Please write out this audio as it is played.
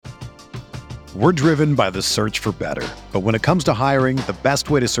We're driven by the search for better. But when it comes to hiring, the best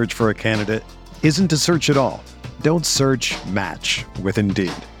way to search for a candidate isn't to search at all. Don't search, match with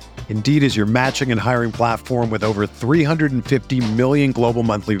Indeed. Indeed is your matching and hiring platform with over 350 million global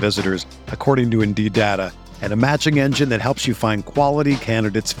monthly visitors, according to Indeed data, and a matching engine that helps you find quality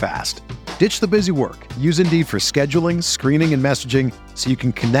candidates fast. Ditch the busy work. Use Indeed for scheduling, screening, and messaging so you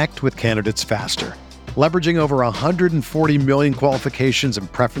can connect with candidates faster. Leveraging over 140 million qualifications and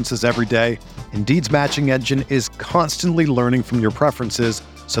preferences every day, Indeed's matching engine is constantly learning from your preferences,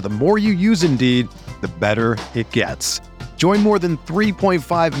 so the more you use Indeed, the better it gets. Join more than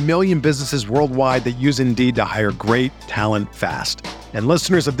 3.5 million businesses worldwide that use Indeed to hire great talent fast. And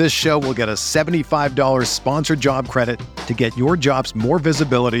listeners of this show will get a $75 sponsored job credit to get your jobs more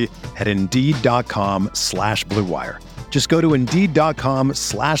visibility at Indeed.com/Blue Wire. Just go to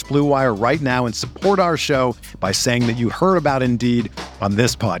Indeed.com/Blue Wire right now and support our show by saying that you heard about Indeed on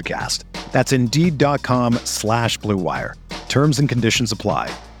this podcast. That's Indeed.com/Blue Wire. Terms and conditions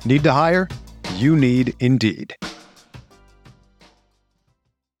apply. Need to hire? You need Indeed.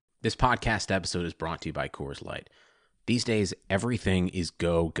 This podcast episode is brought to you by Coors Light. These days, everything is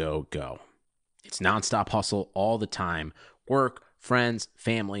go, go, go. It's nonstop hustle all the time. Work, friends,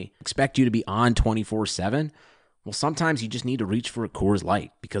 family, expect you to be on 24/7. Well, sometimes you just need to reach for a Coors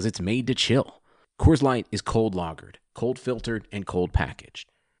Light because it's made to chill. Coors Light is cold lagered, cold filtered, and cold packaged.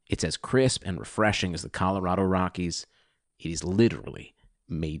 It's as crisp and refreshing as the Colorado Rockies. It is literally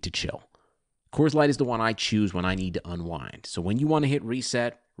made to chill. Coors Light is the one I choose when I need to unwind. So when you want to hit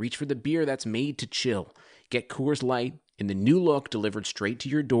reset, reach for the beer that's made to chill. Get Coors Light in the new look delivered straight to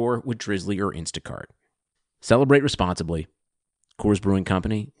your door with Drizzly or Instacart. Celebrate responsibly. Coors Brewing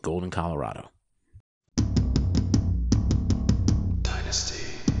Company, Golden, Colorado. Dynasty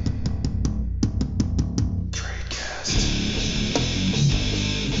Tradecast.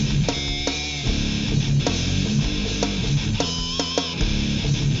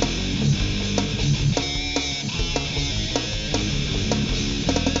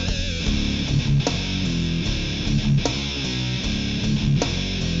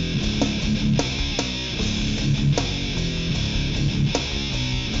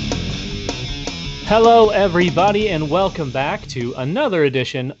 Hello, everybody, and welcome back to another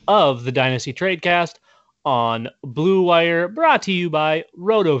edition of the Dynasty Tradecast on Blue Wire, brought to you by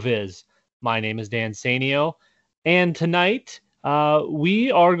RotoViz. My name is Dan Sanio, and tonight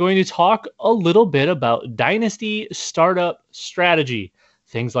we are going to talk a little bit about Dynasty startup strategy.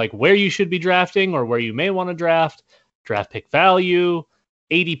 Things like where you should be drafting or where you may want to draft pick value,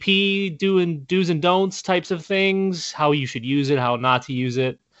 ADP, do's and don'ts types of things, how you should use it, how not to use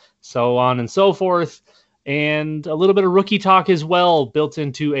it, so on and so forth, and a little bit of rookie talk as well, built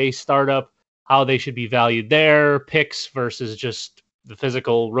into a startup, how they should be valued there, picks versus just the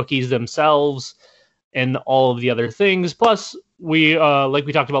physical rookies themselves, and all of the other things. Plus, we like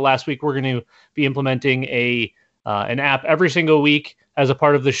we talked about last week, we're going to be implementing an app every single week as a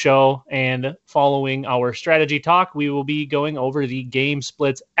part of the show, and following our strategy talk, we will be going over the Game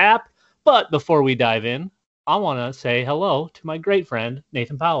Splits app. But before we dive in, I want to say hello to my great friend,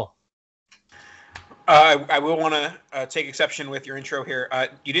 Nathan Powell. I will want to take exception with your intro here.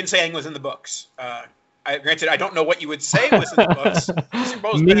 You didn't say anything was in the books. Granted, I don't know what you would say was in the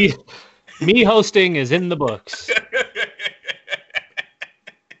books. Me hosting is in the books.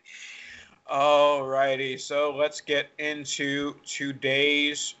 All righty, so let's get into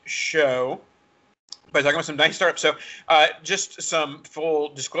today's show by talking about some nice startups. So just some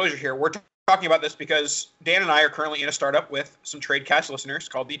full disclosure here. We're talking about this because Dan and I are currently in a startup with some Tradecast listeners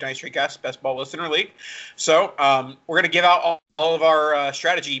called the Dynasty Tradecast Best Ball Listener League. So we're going to give out all of our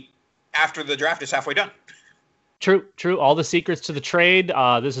strategy after the draft is halfway done. True. All the secrets to the trade.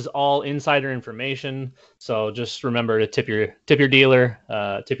 This is all insider information. So just remember to tip your dealer,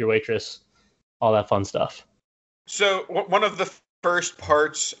 tip your waitress, all that fun stuff. So one of the first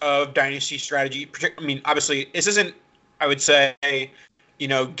parts of Dynasty strategy, I mean, obviously this isn't, I would say,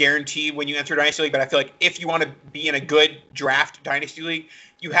 guaranteed when you enter Dynasty League, but I feel like if you want to be in a good draft Dynasty League,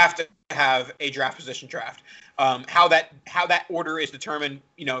 you have to have a draft position draft. How that order is determined,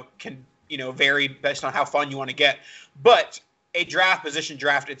 can vary based on how fun you want to get. But a draft position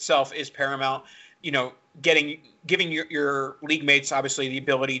draft itself is paramount. Giving your league mates obviously the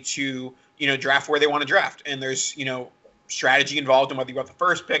ability to draft where they want to draft, and there's strategy involved in whether you want the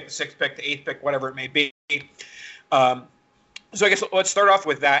first pick, the sixth pick, the eighth pick, whatever it may be. So I guess let's start off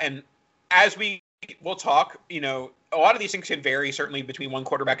with that. And as we'll talk, a lot of these things can vary, certainly between one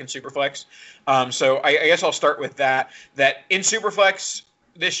quarterback and Superflex. So I guess I'll start with that in Superflex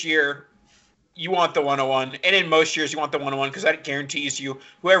this year, you want the 101, and in most years you want the 101 because that guarantees you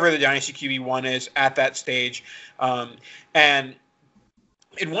whoever the Dynasty QB1 is at that stage. And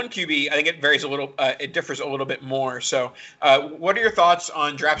in one QB, I think it varies a little. It differs a little bit more. So, what are your thoughts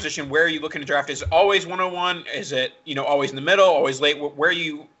on draft position? Where are you looking to draft? Is it always 101? Is it always in the middle? Always late? Where's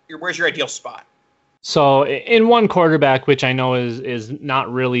your ideal spot? So in one quarterback, which I know is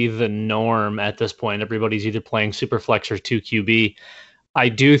not really the norm at this point, everybody's either playing super flex or 2 QB. I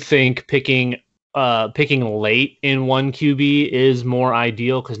do think picking late in one QB is more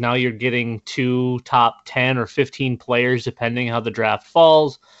ideal because now you're getting 2 top 10 or 15 players depending how the draft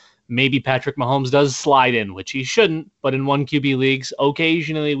falls. Maybe Patrick Mahomes does slide in, which he shouldn't, but in 1 QB leagues,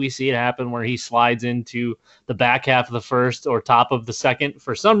 occasionally we see it happen where he slides into the back half of the first or top of the second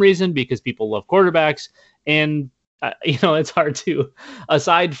for some reason because people love quarterbacks. And it's hard to,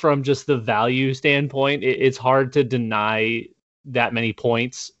 aside from just the value standpoint, it's hard to deny that many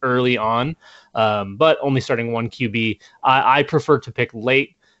points early on, but only starting 1 QB. I prefer to pick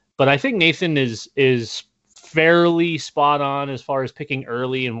late, but I think Nathan is fairly spot on as far as picking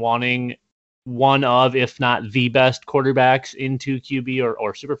early and wanting one of, if not the best quarterbacks into QB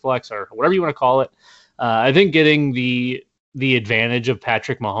or Superflex or whatever you want to call it. I think getting the advantage of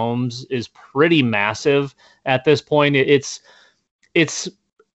Patrick Mahomes is pretty massive at this point. It's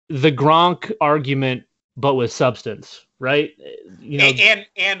the Gronk argument, but with substance, right?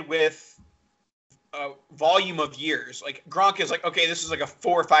 And with volume of years. Like Gronk is like, okay, this is like a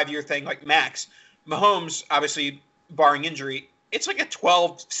 4 or 5 year thing, like max. Mahomes, obviously, barring injury, it's like a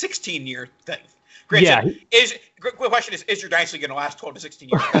 12, 16 year thing. Granted, the question is your dynasty going to last 12 to 16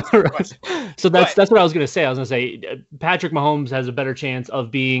 years? That's the question. So that's what I was going to say. I was going to say Patrick Mahomes has a better chance of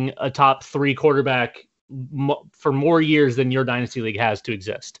being a top 3 quarterback for more years than your dynasty league has to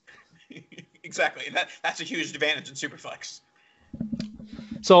exist. Exactly. And that's a huge advantage in Superflex.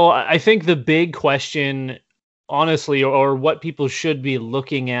 So I think the big question, honestly, or what people should be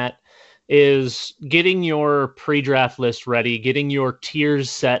looking at is getting your pre-draft list ready, getting your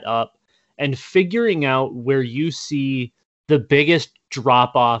tiers set up, and figuring out where you see the biggest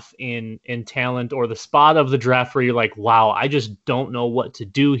drop-off in talent or the spot of the draft where you're like, wow, I just don't know what to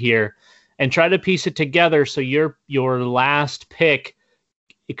do here, and try to piece it together so your last pick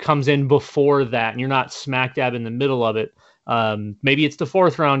it comes in before that and you're not smack dab in the middle of it. Maybe it's the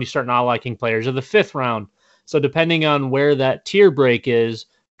 4th round you start not liking players, or the 5th round. So depending on where that tier break is,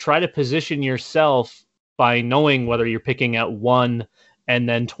 try to position yourself by knowing whether you're picking at 1 and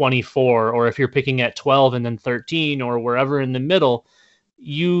then 24, or if you're picking at 12 and then 13, or wherever in the middle,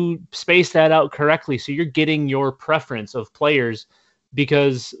 you space that out correctly so you're getting your preference of players,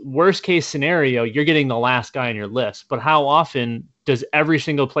 because worst case scenario, you're getting the last guy on your list. But how often does every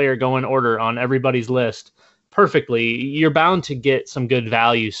single player go in order on everybody's list perfectly? You're bound to get some good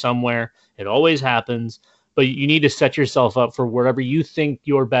value somewhere. It always happens. But you need to set yourself up for wherever you think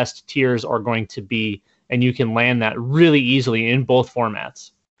your best tiers are going to be, and you can land that really easily in both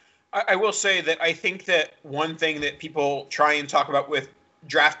formats. I will say that I think that one thing that people try and talk about with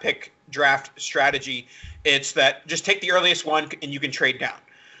draft strategy, it's that just take the earliest one and you can trade down.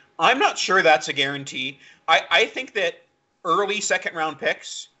 I'm not sure that's a guarantee. I think that early second-round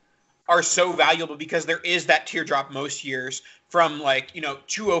picks are so valuable because there is that tier drop most years from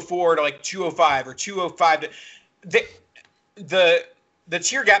 204 to 205 or 205 to the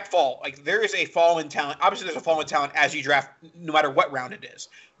tier gap fall. Like there is a fall in talent. Obviously there's a fall in talent as you draft no matter what round it is.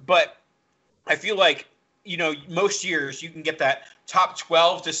 But I feel like, most years you can get that top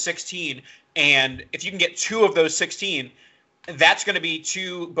 12 to 16. And if you can get 2 of those 16, that's going to be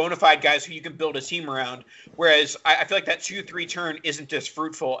 2 bona fide guys who you can build a team around. Whereas I feel like that 2-3 turn isn't as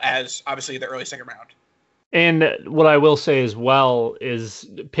fruitful as obviously the early second round. And what I will say as well is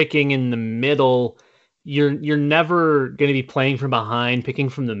picking in the middle, you're never going to be playing from behind, picking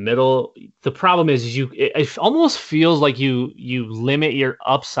from the middle. The problem is it almost feels like you limit your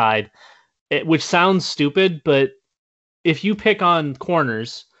upside, which sounds stupid, but if you pick on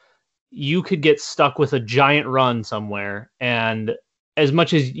corners, you could get stuck with a giant run somewhere. And as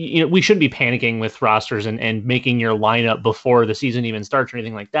much as we shouldn't be panicking with rosters and making your lineup before the season even starts or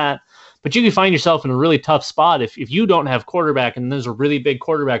anything like that, but you can find yourself in a really tough spot if you don't have quarterback and there's a really big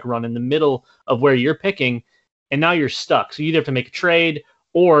quarterback run in the middle of where you're picking, and now you're stuck. So you either have to make a trade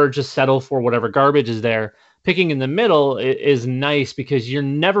or just settle for whatever garbage is there. Picking in the middle is nice because you're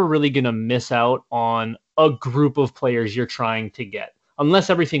never really going to miss out on a group of players you're trying to get.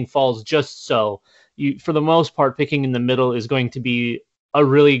 Unless everything falls just so, for the most part, picking in the middle is going to be a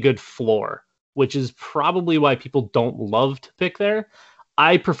really good floor, which is probably why people don't love to pick there.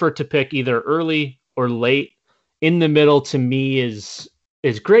 I prefer to pick either early or late. In the middle, to me, is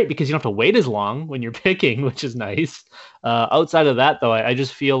is great because you don't have to wait as long when you're picking, which is nice. Outside of that, though, I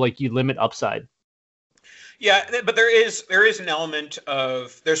just feel like you limit upside. Yeah, but there is an element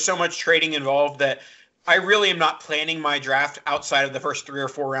of there's so much trading involved that I really am not planning my draft outside of the first 3 or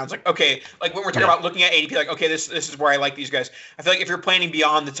 4 rounds. Like, okay, like when we're talking about looking at ADP, like, okay, this is where I like these guys. I feel like if you're planning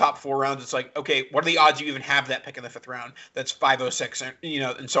beyond the top 4 rounds, it's like, okay, what are the odds you even have that pick in the 5th round? That's 506, and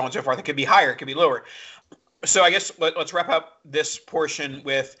and so on and so forth. It could be higher, it could be lower. So I guess let's wrap up this portion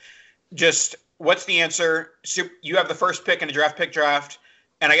with just what's the answer? You have the first pick in a draft,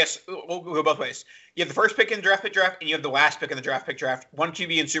 and I guess we'll go both ways. You have the first pick in the draft, and you have the last pick in the draft. 1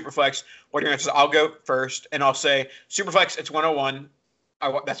 QB in Superflex. What are your answers? I'll go first, and I'll say Superflex, it's 101.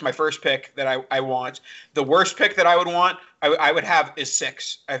 That's my first pick that I want. The worst pick that I would want, I would have is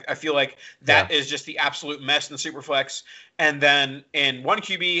 6. I feel like that is just the absolute mess in the Superflex. And then in 1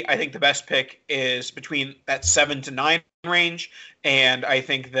 QB, I think the best pick is between that 7 to 9 range, and I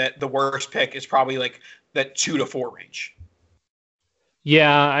think that the worst pick is probably like that 2 to 4 range.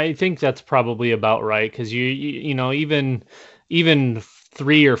 Yeah, I think that's probably about right because you know even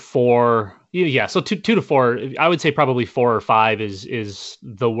 3 or 4, yeah. So 2 to 4, I would say probably 4 or 5 is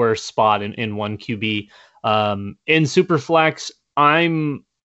the worst spot in 1 QB. In Superflex,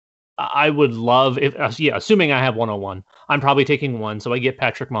 I would love assuming I have 101, I'm probably taking 1, so I get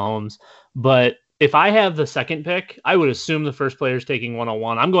Patrick Mahomes. But if I have the second pick, I would assume the first player is taking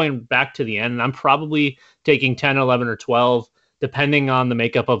 101. I'm going back to the end, and I'm probably taking 10, 11, or 12. Depending on the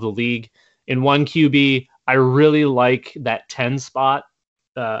makeup of the league. In 1 QB, I really like that 10 spot.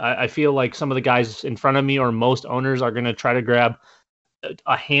 I feel like some of the guys in front of me or most owners are going to try to grab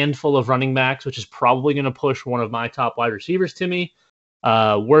a handful of running backs, which is probably going to push one of my top wide receivers to me.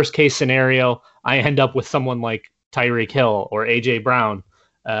 Worst case scenario, I end up with someone like Tyreek Hill or A.J. Brown.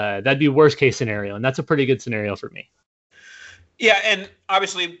 That'd be worst case scenario, and that's a pretty good scenario for me. Yeah, and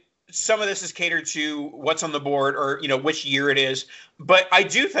obviously some of this is catered to what's on the board or, which year it is. But I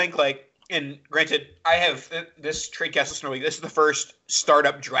do think and granted, I have this TradeCast Listener League. This is the first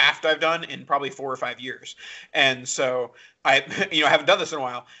startup draft I've done in probably 4 or 5 years. And so I haven't done this in a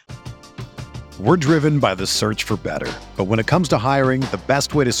while. We're driven by the search for better. But when it comes to hiring, the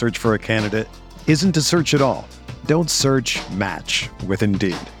best way to search for a candidate isn't to search at all. Don't search, match with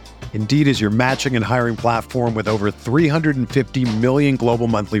Indeed. Indeed is your matching and hiring platform with over 350 million global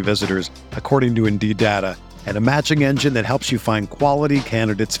monthly visitors, according to Indeed data, and a matching engine that helps you find quality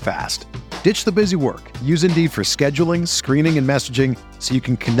candidates fast. Ditch the busy work. Use Indeed for scheduling, screening, and messaging so you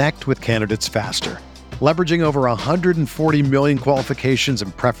can connect with candidates faster. Leveraging over 140 million qualifications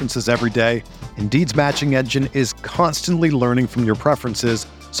and preferences every day, Indeed's matching engine is constantly learning from your preferences,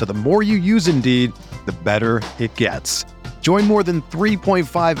 so the more you use Indeed, the better it gets. Join more than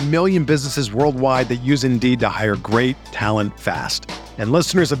 3.5 million businesses worldwide that use Indeed to hire great talent fast. And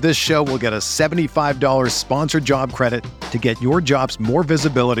listeners of this show will get a $75 sponsored job credit to get your jobs more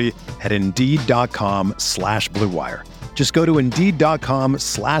visibility at Indeed.com/Blue Wire. Just go to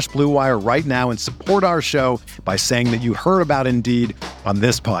Indeed.com/Blue Wire right now and support our show by saying that you heard about Indeed on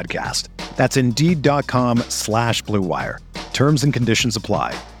this podcast. That's Indeed.com/Blue Wire. Terms and conditions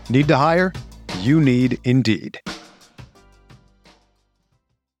apply. Need to hire? You need Indeed.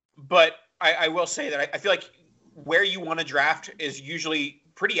 But I will say that I feel like where you want to draft is usually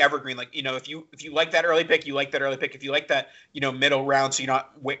pretty evergreen. Like, if you like that early pick, you like that early pick. If you like that, middle round, so you're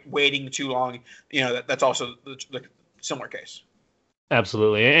not waiting too long, that's also the similar case.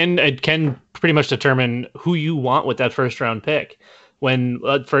 Absolutely. And it can pretty much determine who you want with that first round pick. When,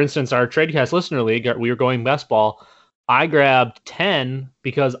 for instance, our TradeCast Listener League, we were going best ball. I grabbed 10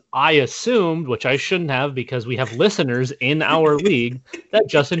 because I assumed, which I shouldn't have because we have listeners in our league, that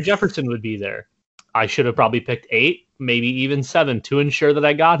Justin Jefferson would be there. I should have probably picked 8, maybe even 7 to ensure that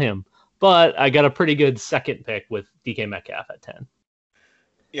I got him. But I got a pretty good second pick with DK Metcalf at 10.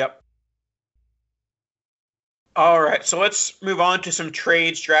 Yep. All right, so let's move on to some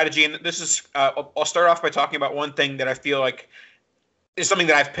trade strategy. And this is, I'll start off by talking about one thing that I feel like is something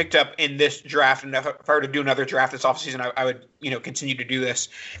that I've picked up in this draft, and if I were to do another draft this offseason, I would, continue to do this.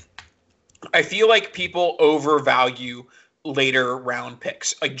 I feel like people overvalue later round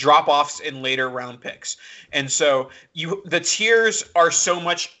picks, like drop-offs in later round picks. And so the tiers are so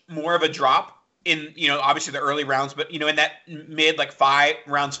much more of a drop in, obviously the early rounds, but, in that mid, like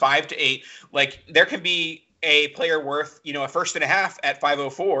rounds 5 to 8, like there can be a player worth, a first and a half at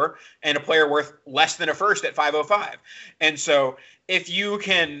 504 and a player worth less than a first at 505. And so if you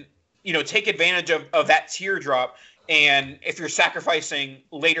can, take advantage of that tier drop, and if you're sacrificing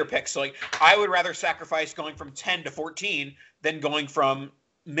later picks, so like I would rather sacrifice going from 10 to 14 than going from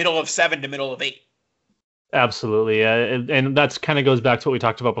middle of 7 to middle of 8. Absolutely. And that's kind of goes back to what we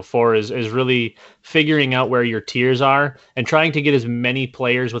talked about before is really figuring out where your tiers are and trying to get as many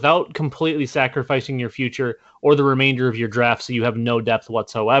players without completely sacrificing your future or the remainder of your draft so you have no depth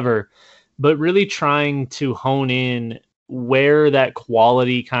whatsoever, but really trying to hone in where that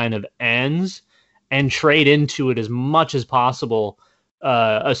quality kind of ends and trade into it as much as possible,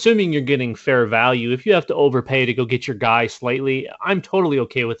 assuming you're getting fair value. If you have to overpay to go get your guy slightly, I'm totally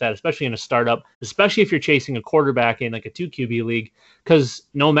okay with that, especially in a startup, especially if you're chasing a quarterback in like a 2 QB league, because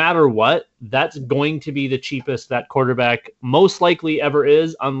no matter what, that's going to be the cheapest that quarterback most likely ever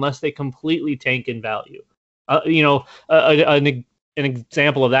is, unless they completely tank in value. An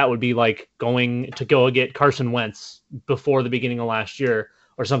example of that would be like going to go get Carson Wentz before the beginning of last year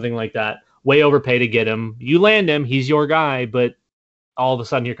or something like that. Way overpay to get him. You land him, he's your guy, but all of a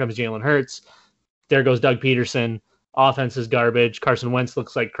sudden here comes Jalen Hurts. There goes Doug Peterson. Offense is garbage. Carson Wentz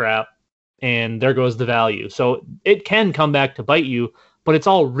looks like crap. And there goes the value. So it can come back to bite you, but it's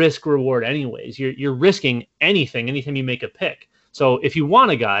all risk reward anyways. You're risking anything anytime you make a pick. So if you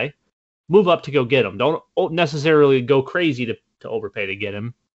want a guy, move up to go get him. Don't necessarily go crazy to overpay to get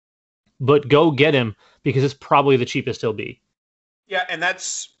him, but go get him because it's probably the cheapest he'll be. Yeah, and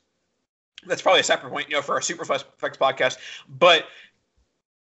that's probably a separate point, for our Superflex podcast. But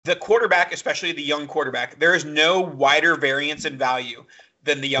the quarterback, especially the young quarterback, there is no wider variance in value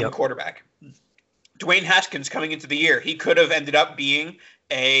than the young quarterback. Dwayne Haskins coming into the year, he could have ended up being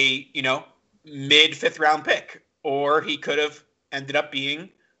a, mid 5th round pick, or he could have ended up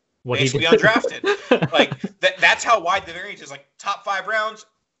being basically undrafted. Like that's how wide the variance is. Like top 5 rounds,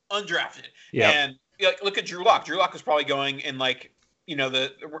 undrafted. Yeah. And look at Drew Lock. Drew Lock was probably going in like,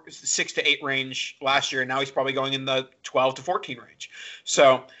 the 6 to 8 range last year, and now he's probably going in the 12 to 14 range.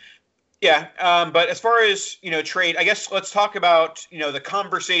 So, yeah. But as far as trade, I guess let's talk about the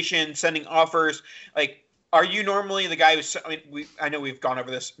conversation, sending offers. Like, are you normally the guy who's? I know we've gone over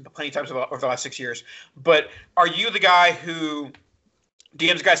this plenty of times over the last 6 years, but are you the guy who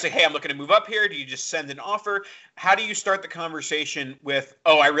DMs guys say, "Hey, I'm looking to move up here"? Do you just send an offer? How do you start the conversation with,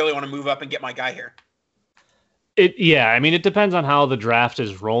 "Oh, I really want to move up and get my guy here"? It depends on how the draft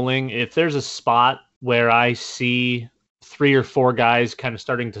is rolling. If there's a spot where I see 3 or 4 guys kind of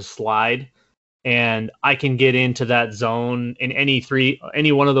starting to slide and I can get into that zone in any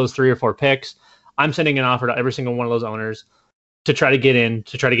one of those 3 or 4 picks, I'm sending an offer to every single one of those owners to try to get in,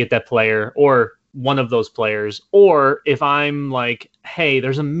 to try to get that player or one of those players. Or if I'm like, hey,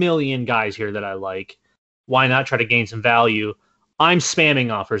 there's a million guys here that I like, why not try to gain some value? I'm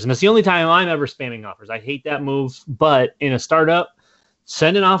spamming offers, and it's the only time I'm ever spamming offers. I hate that move, but in a startup,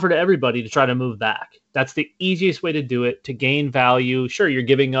 send an offer to everybody to try to move back. That's the easiest way to do it, to gain value. Sure, you're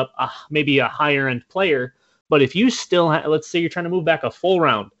giving up maybe a higher-end player, but if you still let's say you're trying to move back a full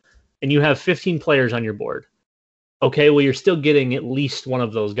round, and you have 15 players on your board, okay, well, you're still getting at least one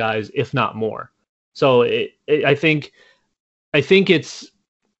of those guys, if not more. So I think it's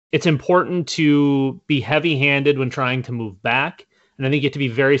important to be heavy-handed when trying to move back. And I think you have to be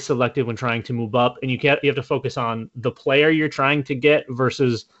very selective when trying to move up, and you have to focus on the player you're trying to get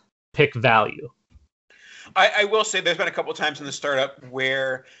versus pick value. I will say there's been a couple of times in the startup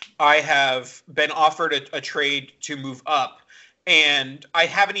where I have been offered a trade to move up, and I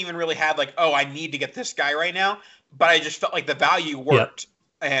haven't even really had like, oh, I need to get this guy right now, but I just felt like the value worked.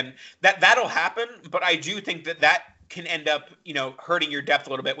 Yep. And that'll happen, but I do think that can end up, hurting your depth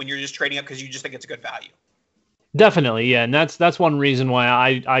a little bit when you're just trading up because you just think it's a good value. Definitely, yeah, and that's one reason why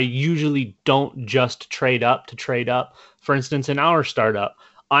I usually don't just trade up to trade up. For instance, in our startup,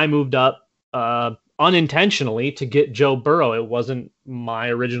 I moved up unintentionally to get Joe Burrow. It wasn't my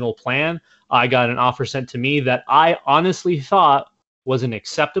original plan. I got an offer sent to me that I honestly thought was an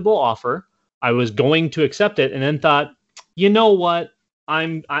acceptable offer. I was going to accept it, and then thought, you know what?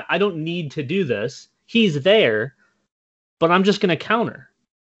 I don't need to do this. He's there, but I'm just going to counter.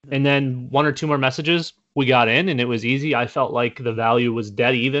 And then 1 or 2 more messages, we got in, and it was easy. I felt like the value was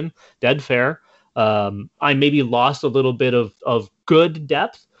dead fair. I maybe lost a little bit of good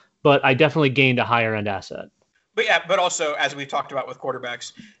depth, but I definitely gained a higher end asset. But also, as we've talked about with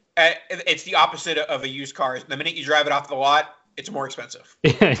quarterbacks, it's the opposite of a used car. The minute you drive it off the lot, it's more expensive.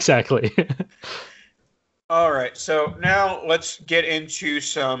 Yeah, exactly. All right, so now let's get into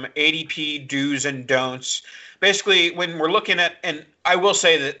some ADP do's and don'ts. Basically, when we're looking at, and I will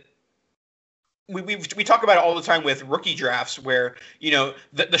say that we talk about it all the time with rookie drafts, where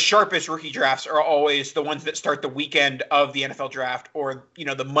the sharpest rookie drafts are always the ones that start the weekend of the NFL draft, or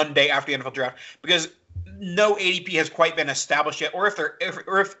the Monday after the NFL draft, because no ADP has quite been established yet, or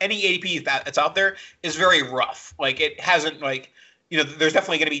if any ADP that's out there is very rough. Like it hasn't there's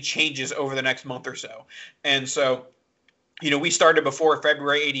definitely going to be changes over the next month or so. And so, we started before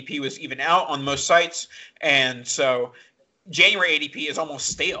February ADP was even out on most sites. And so January ADP is almost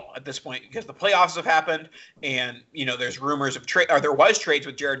stale at this point because the playoffs have happened, and there's rumors of there was trades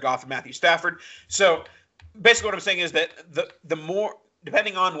with Jared Goff and Matthew Stafford. So basically, what I'm saying is that the more,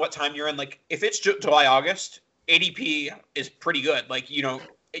 depending on what time you're in, like if it's July, August, ADP is pretty good. Like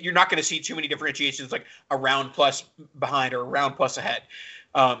you're not going to see too many differentiations, like a round plus behind or a round plus ahead.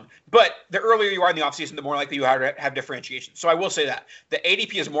 But the earlier you are in the offseason, the more likely you are to have differentiation. So I will say that the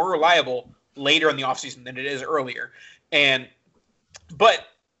ADP is more reliable later in the offseason than it is earlier. But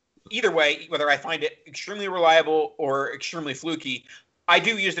either way, whether I find it extremely reliable or extremely fluky, I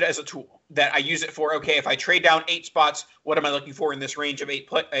do use it as a tool that I use it for. Okay, if I trade down 8 spots, what am I looking for in this range of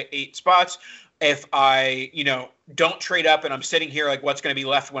 8 spots? If I, don't trade up and I'm sitting here, like what's going to be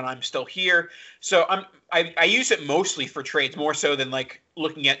left when I'm still here? So I use it mostly for trades, more so than like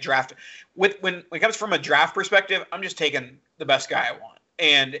looking at draft. When it comes from a draft perspective, I'm just taking the best guy I want.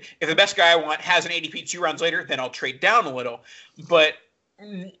 And if the best guy I want has an ADP 2 rounds later, then I'll trade down a little. But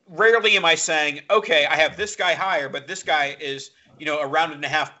rarely am I saying, okay, I have this guy higher, but this guy is, a round and a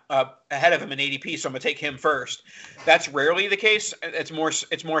half ahead of him in ADP, so I'm going to take him first. That's rarely the case. It's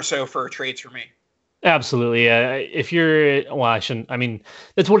more so for trades for me. Absolutely. If you're, well, I shouldn't. I mean,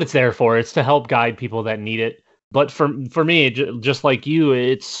 that's what it's there for. It's to help guide people that need it. But for me, just like you,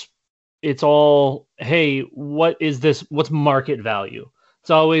 it's all, hey, what is this? What's market value?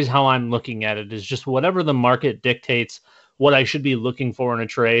 It's always how I'm looking at it, is just whatever the market dictates what I should be looking for in a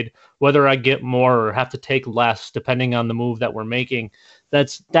trade, whether I get more or have to take less depending on the move that we're making.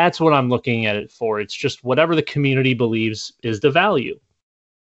 That's what I'm looking at it for. It's just whatever the community believes is the value.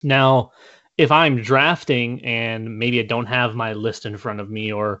 Now, if I'm drafting and maybe I don't have my list in front of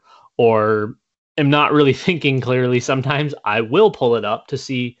me or am not really thinking clearly, sometimes I will pull it up to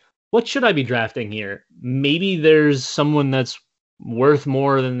see what should I be drafting here. Maybe there's someone that's worth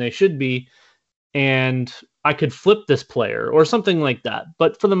more than they should be, and I could flip this player or something like that.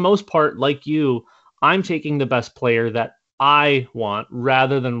 But for the most part, like you, I'm taking the best player that I want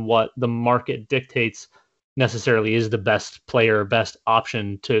rather than what the market dictates necessarily is the best player, best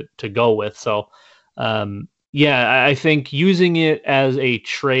option to go with. So, I think using it as a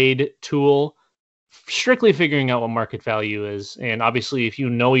trade tool, strictly figuring out what market value is, and obviously if you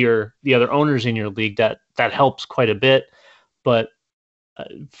know the other owners in your league, that helps quite a bit. But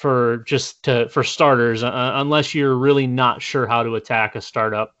for starters, unless you're really not sure how to attack a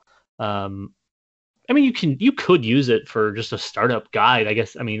startup, I mean, you could use it for just a startup guide, I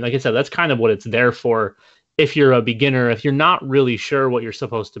guess. I mean, like I said, that's kind of what it's there for. If you're a beginner, if you're not really sure what you're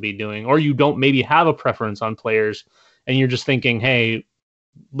supposed to be doing, or you don't maybe have a preference on players, and you're just thinking, hey,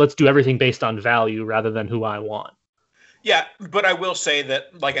 let's do everything based on value rather than who I want. Yeah, but I will say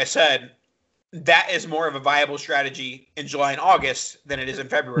that, like I said, that is more of a viable strategy in July and August than it is in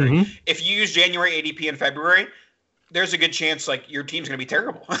February. Mm-hmm. If you use January ADP in February, there's a good chance like your team's going to be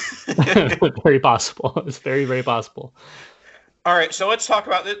terrible. Very possible. It's very, very possible. All right, so let's talk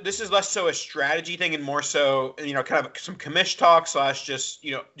about this. Is less so a strategy thing and more so, kind of some commish talk / just,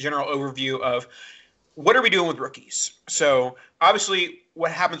 general overview of what are we doing with rookies. So obviously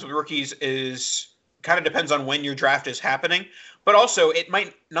what happens with rookies is kind of depends on when your draft is happening, but also it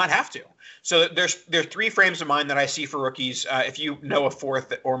might not have to. So there's 3 frames of mind that I see for rookies. If you know a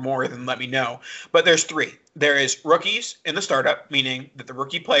fourth or more, then let me know. But there's 3. There is rookies in the startup, meaning that the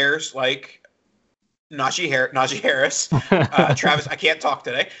rookie players like Najee Harris, Travis, I can't talk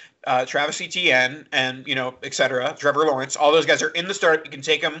today, Travis Etienne, and, et cetera, Trevor Lawrence. All those guys are in the startup. You can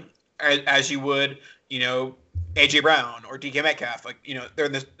take them as you would, A.J. Brown or DK Metcalf. Like, they're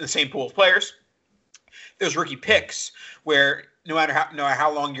in the same pool of players. There's rookie picks where no matter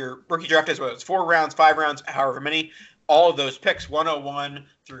how long your rookie draft is, whether it's 4 rounds, 5 rounds, however many, all of those picks, 101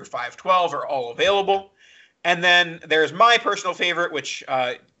 through 512, are all available. And then there's my personal favorite, which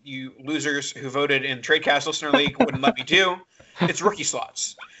you losers who voted in Tradecast Listener League wouldn't let me do. It's rookie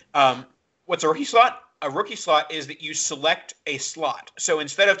slots. What's a rookie slot? A rookie slot is that you select a slot. So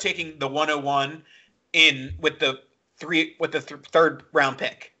instead of taking the 101 in with the third round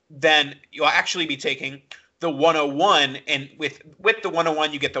pick, then you'll actually be taking the 101, and with the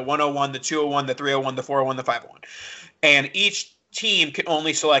 101 you get the 101, the 201, the 301, the 401, the 501, and each team can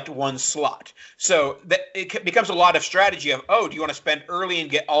only select one slot. So that it becomes a lot of strategy of, do you want to spend early and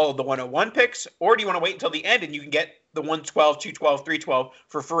get all of the 101 picks, or do you want to wait until the end and you can get the 112, 212, 312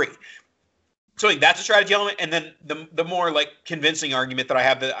 for free? So I think that's a strategy element. And then the more like convincing argument that I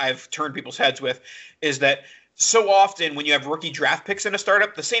have that I've turned people's heads with is that so often when you have rookie draft picks in a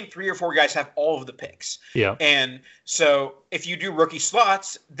startup, the same 3 or 4 guys have all of the picks. Yeah. And so if you do rookie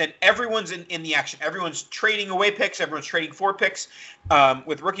slots, then everyone's in the action. Everyone's trading away picks. Everyone's trading for picks.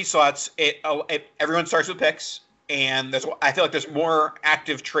 With rookie slots, everyone starts with picks. And I feel like there's more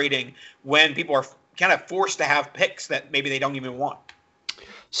active trading when people are kind of forced to have picks that maybe they don't even want.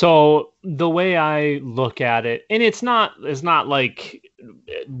 So the way I look at it, and it's not like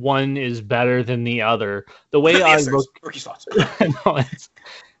one is better than the other. The way Yes, I look, rookie slots. no,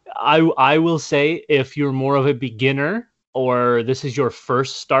 I will say if you're more of a beginner or this is your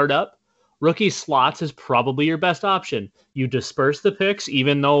first startup, rookie slots is probably your best option. You disperse the picks,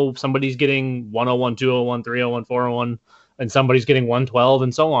 even though somebody's getting 101, 201, 301, 401, and somebody's getting 112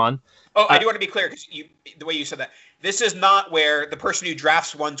 and so on. Oh, I do want to be clear because the way you said that. This is not where the person who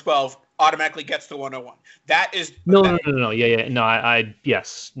drafts 112 automatically gets the 101. That is no. Yeah. No,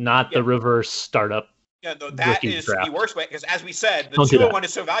 yes, not the reverse startup. Yeah, no, that is draft. the worst way because, as we said, the Don't 201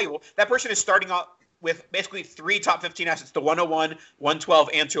 is so valuable. That person is starting off with basically 3 top 15 assets: the 101, 112,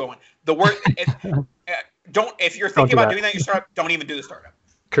 and 201. The worst. If you're thinking about doing that, you don't even do the startup.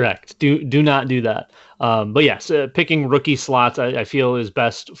 Correct. Do not do that. But yes, picking rookie slots I feel is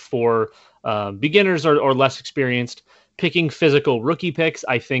best for beginners or less experienced. Picking physical rookie picks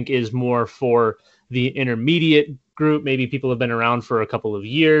I think is more for the intermediate group. Maybe people have been around for a couple of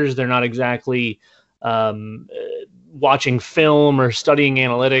years. They're not exactly watching film or studying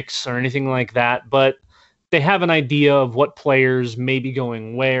analytics or anything like that, but they have an idea of what players may be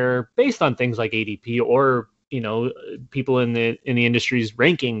going where based on things like ADP or people in the industry's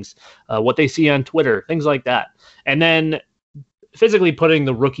rankings, what they see on Twitter, things like that. And then physically putting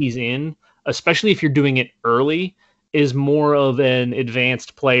the rookies in, especially if you're doing it early, is more of an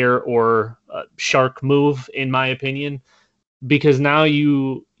advanced player or shark move, in my opinion, because now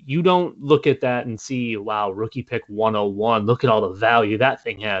you don't look at that and see, wow, rookie pick 101, look at all the value that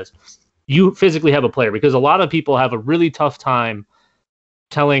thing has. You physically have a player, because a lot of people have a really tough time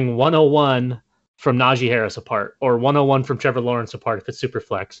telling 101 from Najee Harris apart or 101 from Trevor Lawrence apart if it's super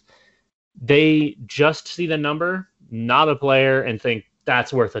flex. They just see the number, not a player, and think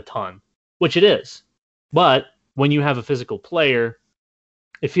that's worth a ton, which it is. But when you have a physical player,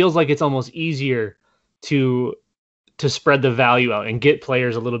 it feels like it's almost easier to spread the value out and get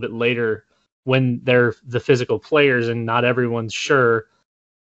players a little bit later when they're the physical players and not everyone's sure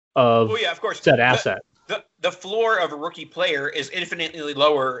of said asset. The floor of a rookie player is infinitely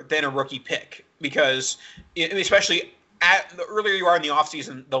lower than a rookie pick because, especially the earlier you are in the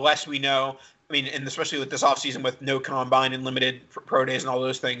offseason, the less we know. I mean, and especially with this offseason with no combine and limited pro days and all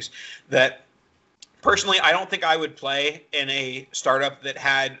those things, that personally I don't think I would play in a startup that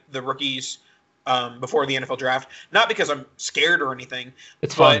had the rookies before the NFL draft. Not because I'm scared or anything.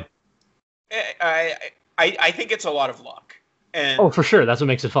 It's fun. I think it's a lot of luck. And for sure. That's what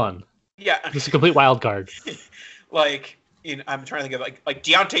makes it fun. Yeah. It's a complete wild card. I'm trying to think of like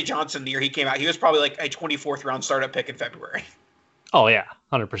Deontay Johnson, the year he came out, he was probably like a 24th round startup pick in February. Oh yeah,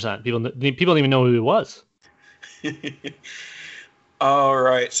 100%. People didn't even know who he was. All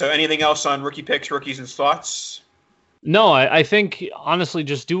right. So anything else on rookie picks, rookies, and slots? No, I think honestly,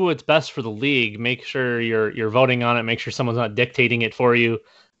 just do what's best for the league. Make sure you're voting on it. Make sure someone's not dictating it for you.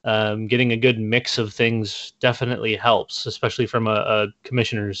 Getting a good mix of things definitely helps, especially from a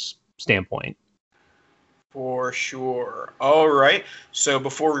commissioner's standpoint. For sure. All right. So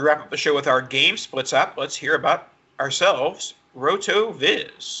before we wrap up the show with our game splits app, let's hear about ourselves,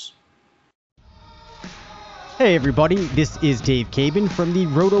 RotoViz. Hey everybody, this is Dave Cabin from the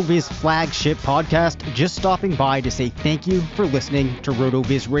RotoViz flagship podcast, just stopping by to say thank you for listening to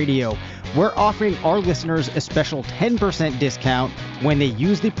RotoViz Radio. We're offering our listeners a special 10% discount when they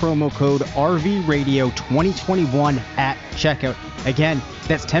use the promo code RVRadio2021 at checkout. Again,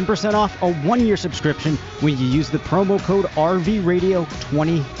 that's 10% off a 1-year subscription when you use the promo code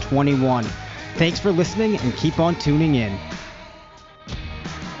RVRadio2021. Thanks for listening and keep on tuning in.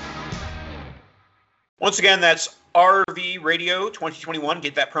 Once again, that's RV Radio 2021.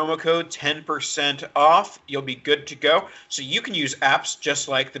 Get that promo code 10% off. You'll be good to go. So you can use apps just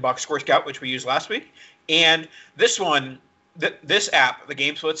like the Box Score Scout, which we used last week. And this one, this app, the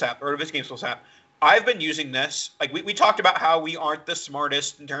Game Splits app, RotoViz Game Splits app, I've been using this. Like we talked about how we aren't the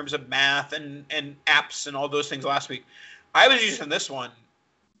smartest in terms of math and apps and all those things last week. I was using this one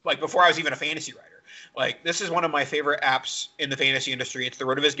like before I was even a fantasy writer. Like, this is one of my favorite apps in the fantasy industry. It's the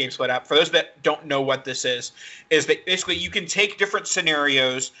RotoViz Game Split app. For those that don't know what this is that basically you can take different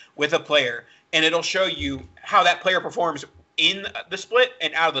scenarios with a player, and it'll show you how that player performs in the split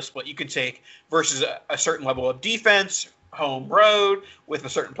and out of the split. You can take versus a certain level of defense, home road with a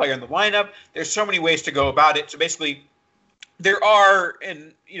certain player in the lineup. There's so many ways to go about it. So basically, there are,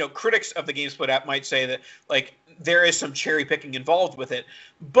 and critics of the game split app might say that like there is some cherry picking involved with it,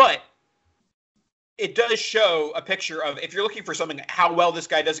 but it does show a picture of, if you're looking for something, how well this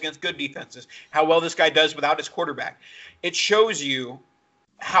guy does against good defenses, how well this guy does without his quarterback. It shows you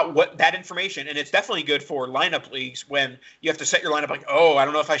what that information, and it's definitely good for lineup leagues when you have to set your lineup like, oh, I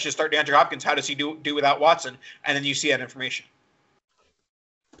don't know if I should start DeAndre Hopkins. How does he do without Watson? And then you see that information.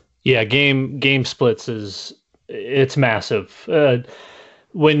 Yeah, game splits it's massive.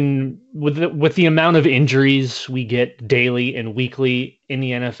 When with the amount of injuries we get daily and weekly in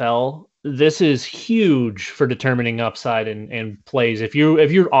the NFL, this is huge for determining upside and plays. If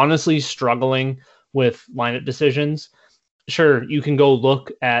you're honestly struggling with lineup decisions, sure, you can go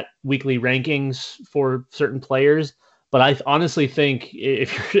look at weekly rankings for certain players, but I honestly think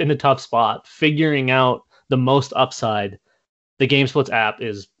if you're in a tough spot, figuring out the most upside, the Game Splits app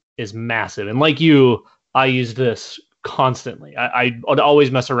is massive. And like you, I use this constantly. I would always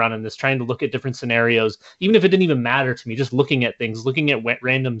mess around in this, trying to look at different scenarios, even if it didn't even matter to me, just looking at things, looking at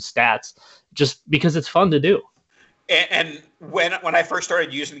random stats, just because it's fun to do. And when I first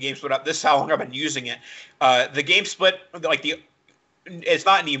started using the Game Split app, this is how long I've been using it. The Game Split, it's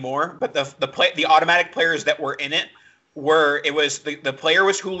not anymore, but the automatic players that were in it was the player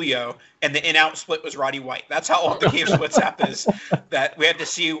was Julio and the in-out split was Roddy White. That's how old the Game Splits app is. That we had to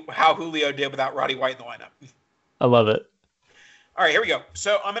see how Julio did without Roddy White in the lineup. I love it. All right, here we go.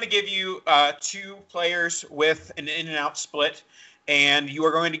 So I'm going to give you two players with an in and out split, and you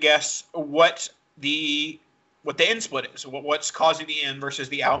are going to guess what the in split is, what's causing the in versus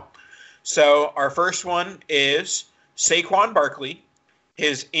the out. So our first one is Saquon Barkley.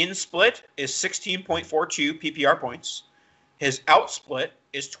 His in split is 16.42 PPR points. His out split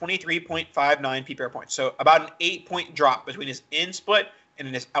is 23.59 PPR points. So about an 8-point drop between his in split and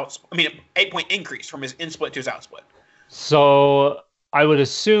his out split. I mean, 8-point increase from his in split to his out split. So I would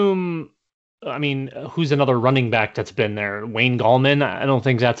assume, who's another running back that's been there? Wayne Gallman? I don't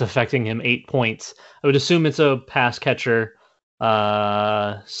think that's affecting him 8 points. I would assume it's a pass catcher.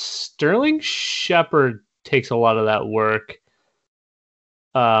 Sterling Shepard takes a lot of that work.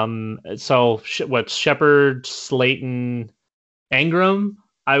 So what's Shepard, Slayton, Ingram,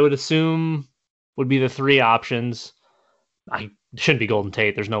 I would assume would be the three options. I shouldn't be Golden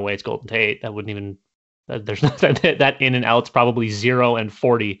Tate. There's no way it's Golden Tate. That wouldn't even, there's not that in and out's probably 0 and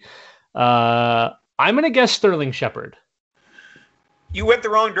 40. I'm going to guess Sterling Shepard. You went the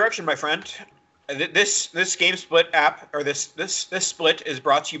wrong direction, my friend. This Game Split app, or this split is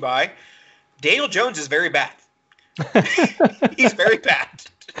brought to you by Daniel Jones is very bad. He's very bad.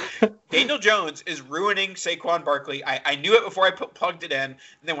 Daniel Jones is ruining Saquon Barkley. I knew it before I plugged it in. And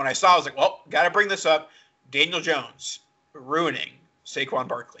then when I saw, I was like, well, got to bring this up. Daniel Jones ruining Saquon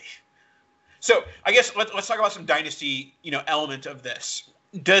Barkley. So I guess let's talk about some dynasty, element of this.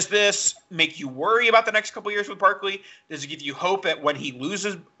 Does this make you worry about the next couple of years with Barkley? Does it give you hope that when he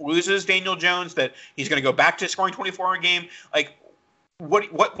loses Daniel Jones, that he's going to go back to scoring 24 a game? Like,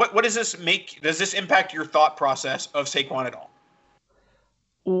 what does this make? Does this impact your thought process of Saquon at all?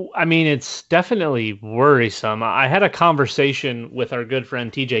 I mean, it's definitely worrisome. I had a conversation with our good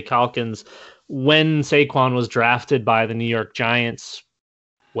friend TJ Calkins when Saquon was drafted by the New York Giants,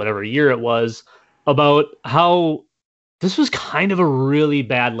 whatever year it was, about how this was kind of a really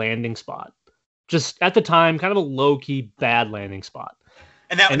bad landing spot. Just at the time, kind of a low-key bad landing spot.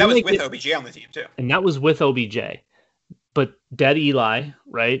 And that was with OBJ on the team, too. And that was with OBJ. But dead Eli,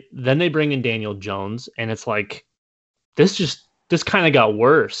 right? Then they bring in Daniel Jones, and it's like, this kind of got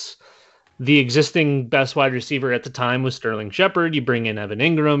worse. The existing best wide receiver at the time was Sterling Shepard. You bring in Evan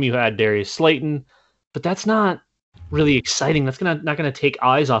Ingram. You had Darius Slayton. But that's not really exciting. That's not going to take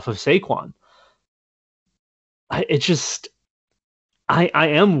eyes off of Saquon. I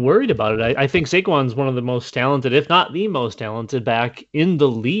am worried about it. I think Saquon's one of the most talented, if not the most talented back in the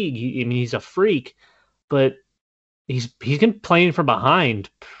league. He's a freak, but he's been playing from behind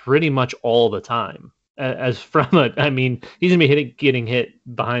pretty much all the time. He's gonna be getting hit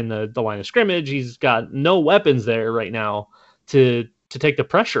behind the line of scrimmage. He's got no weapons there right now to take the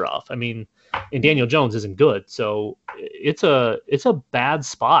pressure off. And Daniel Jones isn't good, so it's a bad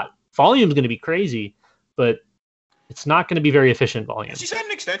spot. Volume's going to be crazy, but it's not going to be very efficient volume. Has he signed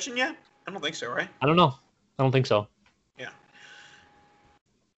an extension yet? I don't think so, right? I don't know. I don't think so. Yeah.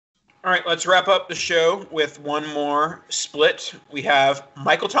 All right, let's wrap up the show with one more split. We have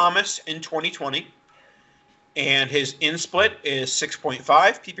Michael Thomas in 2020, and his in split is 6.5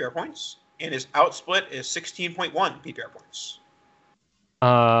 PPR points, and his out split is 16.1 PPR points.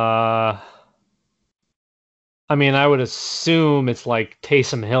 I mean, I would assume it's like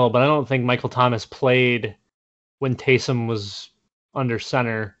Taysom Hill, but I don't think Michael Thomas played when Taysom was under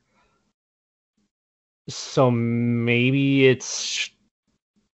center. So maybe it's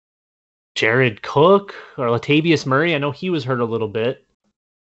Jared Cook or Latavius Murray. I know he was hurt a little bit.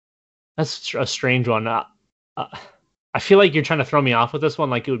 That's a strange one. I feel like you're trying to throw me off with this one,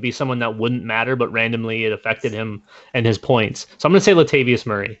 like it would be someone that wouldn't matter, but randomly it affected him and his points. So I'm going to say Latavius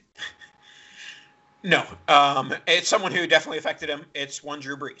Murray. No, it's someone who definitely affected him. It's one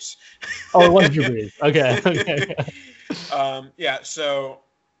Drew Brees. Oh, it was Drew Brees. Okay. Yeah, so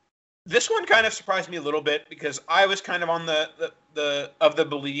this one kind of surprised me a little bit because I was kind of on the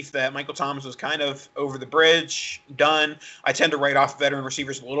belief that Michael Thomas was kind of over the bridge, done. I tend to write off veteran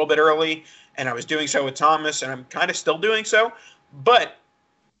receivers a little bit early, and I was doing so with Thomas, and I'm kind of still doing so. But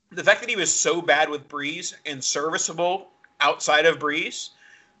the fact that he was so bad with Brees and serviceable outside of Brees,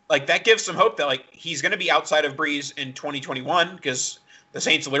 like that gives some hope that like he's going to be outside of Brees in 2021 because the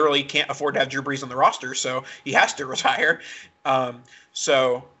Saints literally can't afford to have Drew Brees on the roster, so he has to retire.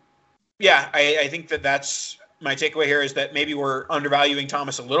 So yeah, I think that's my takeaway here is that maybe we're undervaluing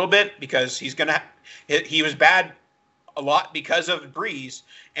Thomas a little bit because he was bad a lot because of Brees,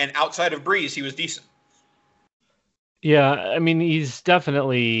 and outside of Brees, he was decent. Yeah, I mean, he's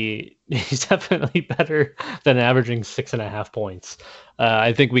definitely better than averaging 6.5 points.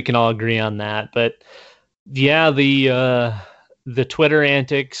 I think we can all agree on that. But yeah, the Twitter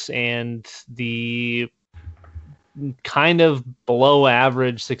antics and the kind of below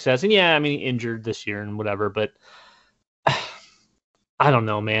average success, and yeah, I mean, injured this year and whatever. But I don't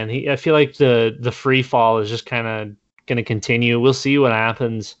know, man. I feel like the free fall is just kind of going to continue. We'll see what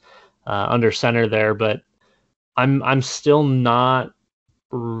happens under center there, but I'm still not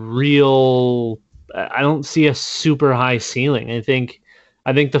real. I don't see a super high ceiling. I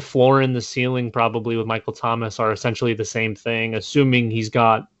think the floor and the ceiling probably with Michael Thomas are essentially the same thing, assuming he's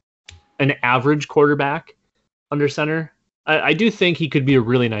got an average quarterback under center. I do think he could be a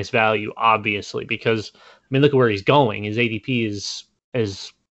really nice value, obviously, because I mean, look at where he's going. His ADP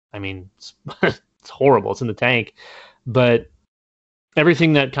is I mean, it's horrible. It's in the tank, but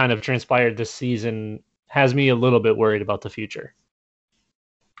everything that kind of transpired this season has me a little bit worried about the future.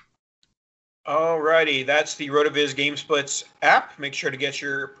 Alrighty, that's the RotoViz Game Splits app. Make sure to get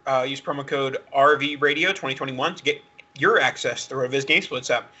your use promo code RVRadio 2021 to get your access to the RotoViz Game Splits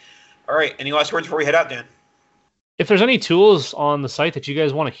app. All right, any last words before we head out, Dan? If there's any tools on the site that you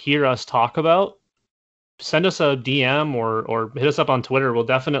guys want to hear us talk about, send us a DM or hit us up on Twitter. We'll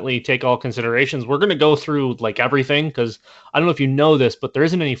definitely take all considerations. We're going to go through like everything because I don't know if you know this, but there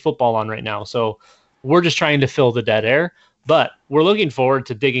isn't any football on right now. So we're just trying to fill the dead air. But we're looking forward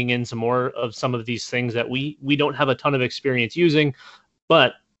to digging in some more of some of these things that we don't have a ton of experience using.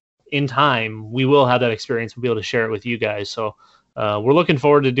 But in time, we will have that experience. We'll be able to share it with you guys. So we're looking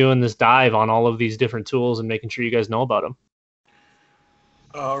forward to doing this dive on all of these different tools and making sure you guys know about them.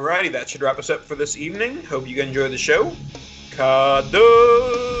 Alrighty, that should wrap us up for this evening. Hope you enjoyed the show.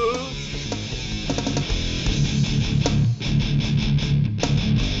 Kadosh!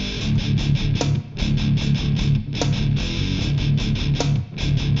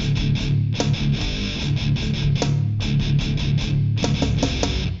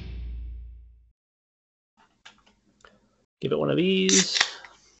 Give it one of these.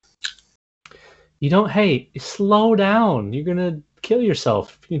 You don't, hey, slow down. You're going to kill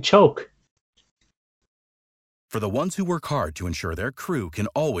yourself. You can choke. For the ones who work hard to ensure their crew can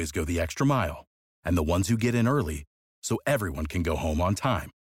always go the extra mile, and the ones who get in early so everyone can go home on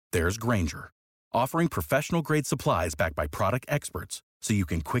time, there's Grainger, offering professional-grade supplies backed by product experts so you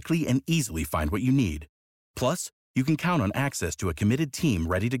can quickly and easily find what you need. Plus, you can count on access to a committed team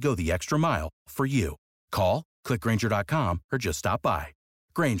ready to go the extra mile for you. Call, click Grainger.com, or just stop by.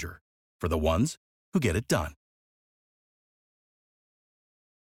 Grainger, for the ones who get it done.